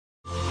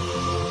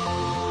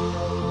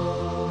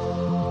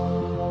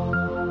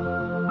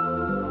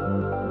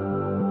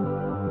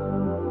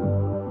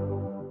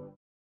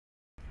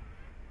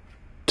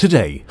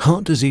Today,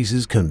 heart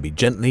diseases can be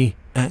gently,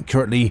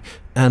 accurately,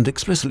 and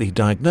explicitly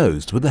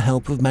diagnosed with the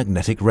help of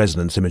magnetic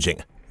resonance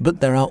imaging.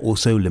 But there are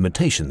also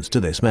limitations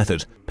to this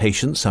method.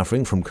 Patients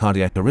suffering from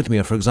cardiac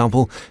arrhythmia, for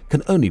example,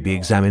 can only be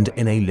examined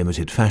in a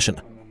limited fashion.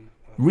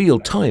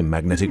 Real-time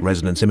magnetic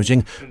resonance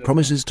imaging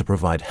promises to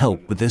provide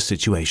help with this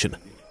situation.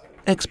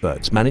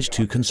 Experts manage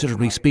to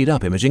considerably speed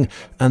up imaging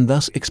and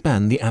thus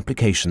expand the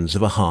applications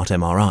of a heart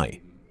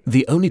MRI.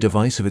 The only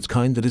device of its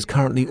kind that is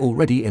currently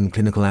already in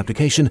clinical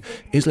application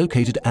is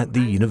located at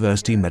the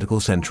University Medical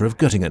Center of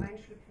Göttingen.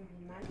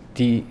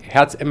 Die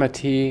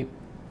Herz-MRT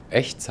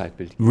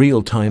Echtzeitbild.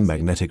 Real-time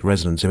magnetic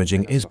resonance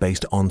imaging is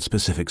based on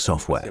specific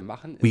software.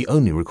 We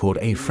only record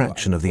a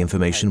fraction of the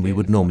information we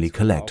would normally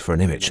collect for an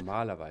image.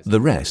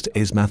 The rest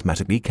is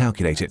mathematically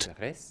calculated.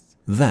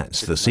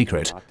 That's the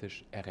secret.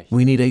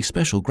 We need a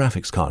special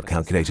graphics card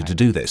calculator to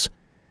do this.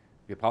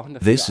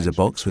 This is a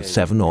box with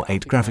 7 or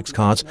 8 graphics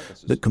cards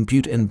that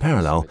compute in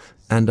parallel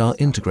and are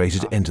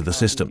integrated into the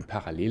system.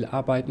 Parallel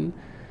arbeiten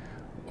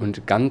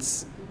und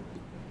ganz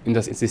in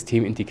das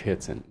System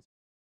integriert sind.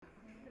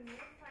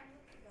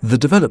 The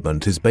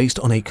development is based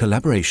on a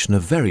collaboration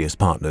of various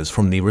partners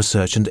from the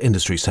research and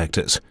industry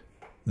sectors.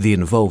 The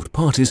involved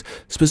parties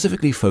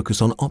specifically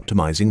focus on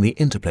optimizing the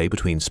interplay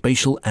between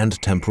spatial and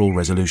temporal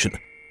resolution.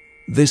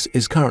 This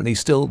is currently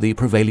still the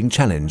prevailing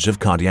challenge of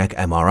cardiac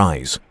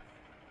MRIs.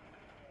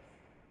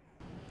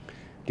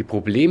 Die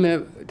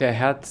Probleme der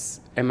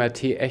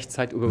Herz-MRT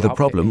Echtzeit The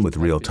problem with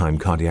real-time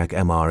cardiac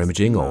MR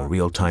imaging or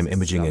real-time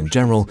imaging in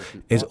general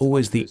is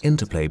always the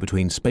interplay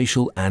between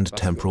spatial and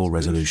temporal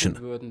resolution.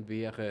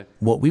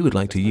 What we would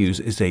like to use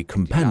is a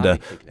compander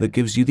that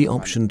gives you the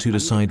option to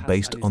decide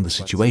based on the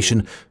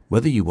situation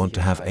whether you want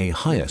to have a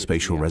higher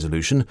spatial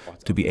resolution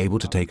to be able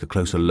to take a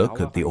closer look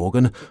at the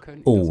organ,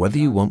 or whether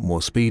you want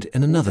more speed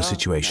in another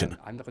situation.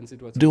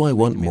 Do I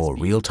want more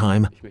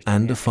real-time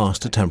and a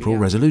faster temporal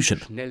resolution?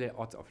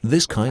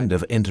 This kind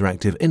of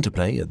interactive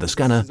interplay at the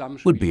scanner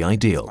would be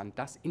ideal. Man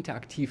das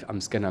interaktiv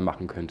am Scanner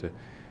machen könnte,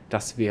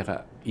 das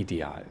wäre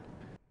ideal.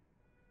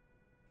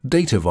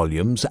 Data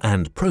volumes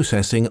and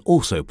processing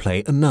also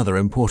play another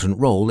important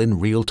role in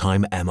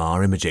real-time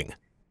MR imaging.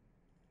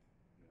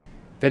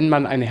 Wenn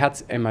man eine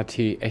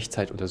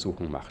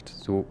Herz-MRT-Echtzeituntersuchung macht,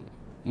 so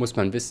muss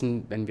man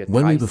wissen, wenn wir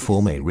When we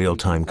perform a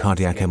real-time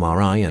cardiac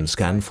MRI and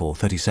scan for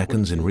 30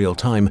 seconds in real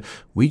time,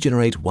 we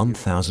generate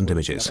 1,000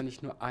 images.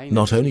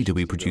 Not only do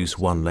we produce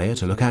one layer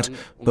to look at,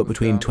 but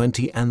between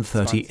 20 and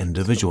 30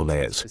 individual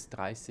layers.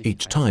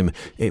 Each time,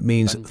 it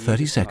means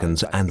 30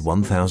 seconds and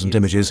 1,000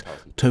 images,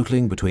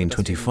 totaling between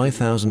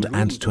 25,000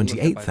 and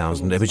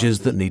 28,000 images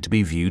that need to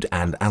be viewed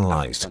and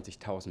analyzed.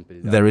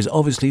 There is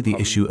obviously the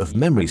issue of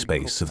memory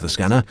space of the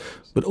scanner,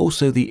 but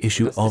also the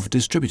issue of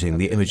distributing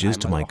the images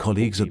to my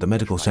colleagues at the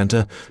medical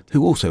center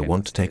who also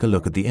want to take a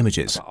look at the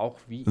images.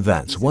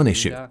 That's one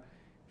issue.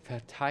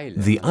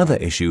 The other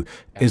issue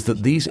is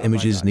that these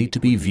images need to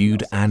be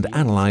viewed and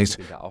analyzed,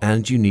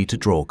 and you need to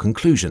draw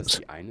conclusions.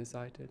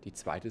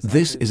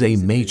 This is a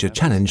major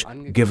challenge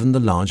given the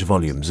large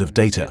volumes of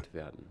data.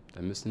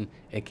 Da müssen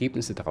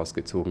Ergebnisse daraus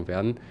gezogen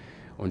werden,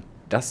 und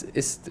das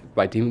ist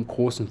bei dem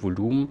großen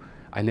Volumen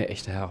eine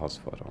echte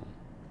Herausforderung.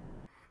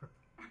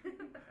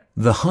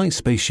 The high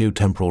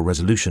spatio-temporal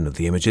resolution of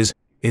the images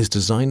is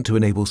designed to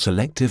enable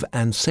selective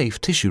and safe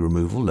tissue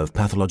removal of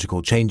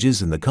pathological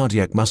changes in the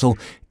cardiac muscle,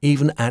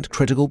 even at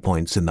critical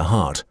points in the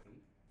heart.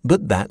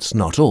 But that's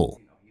not all.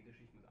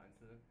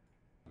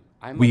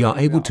 We are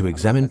able to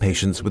examine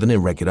patients with an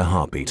irregular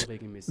heartbeat.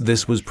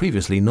 This was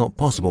previously not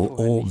possible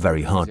or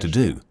very hard to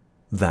do.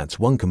 That's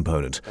one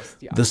component.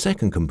 The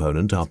second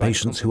component are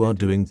patients who are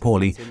doing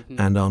poorly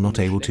and are not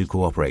able to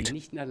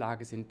cooperate.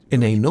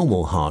 In a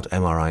normal heart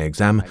MRI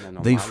exam,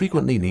 they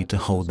frequently need to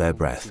hold their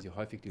breath.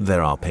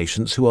 There are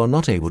patients who are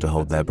not able to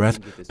hold their breath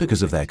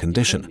because of their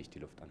condition.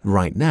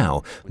 Right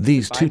now,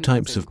 these two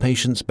types of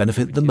patients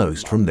benefit the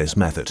most from this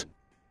method.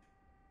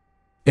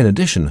 In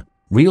addition,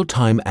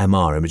 real-time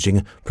MR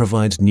imaging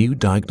provides new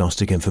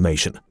diagnostic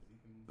information.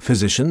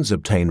 Physicians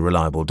obtain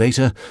reliable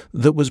data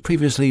that was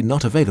previously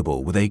not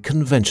available with a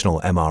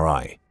conventional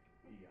MRI.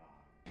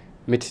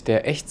 Mit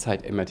der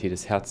Echtzeit-MRT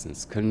des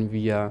Herzens können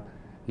wir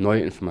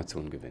neue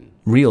Informationen gewinnen.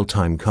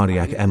 Real-time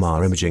cardiac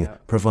MR imaging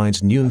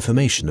provides new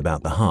information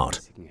about the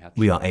heart.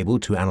 We are able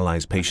to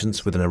analyze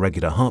patients with an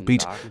irregular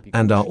heartbeat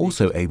and are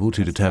also able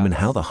to determine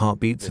how the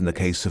heart beats in the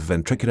case of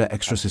ventricular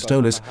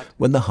extrasystolis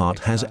when the heart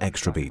has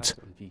extra beats.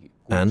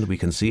 And we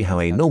can see how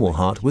a normal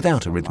heart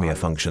without arrhythmia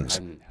functions.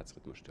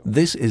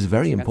 This is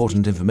very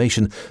important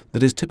information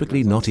that is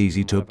typically not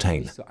easy to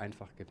obtain.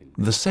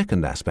 The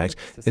second aspect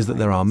is that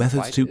there are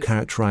methods to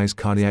characterize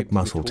cardiac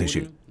muscle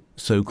tissue,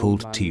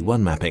 so-called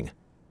T1 mapping.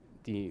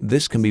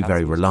 This can be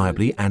very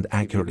reliably and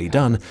accurately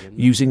done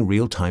using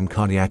real-time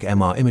cardiac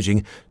MR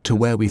imaging to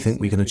where we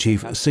think we can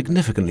achieve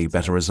significantly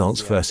better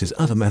results versus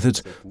other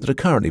methods that are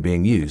currently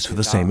being used for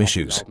the same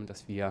issues.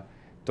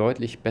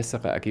 Deutlich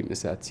bessere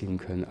Ergebnisse erzielen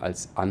können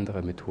als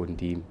andere Methoden,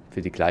 die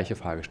für die gleiche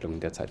Fragestellung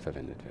derzeit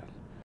verwendet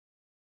werden.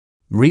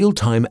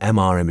 Real-time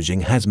MR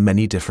imaging has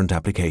many different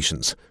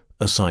applications.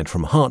 Aside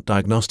from heart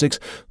diagnostics,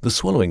 the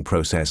swallowing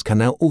process can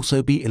now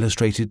also be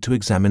illustrated to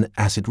examine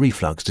acid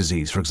reflux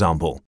disease, for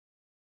example.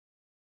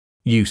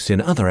 Use in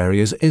other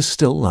areas is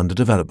still under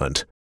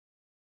development.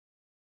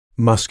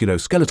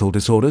 Musculoskeletal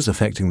disorders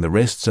affecting the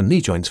wrists and knee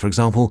joints, for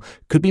example,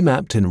 could be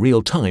mapped in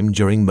real time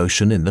during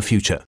motion in the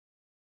future.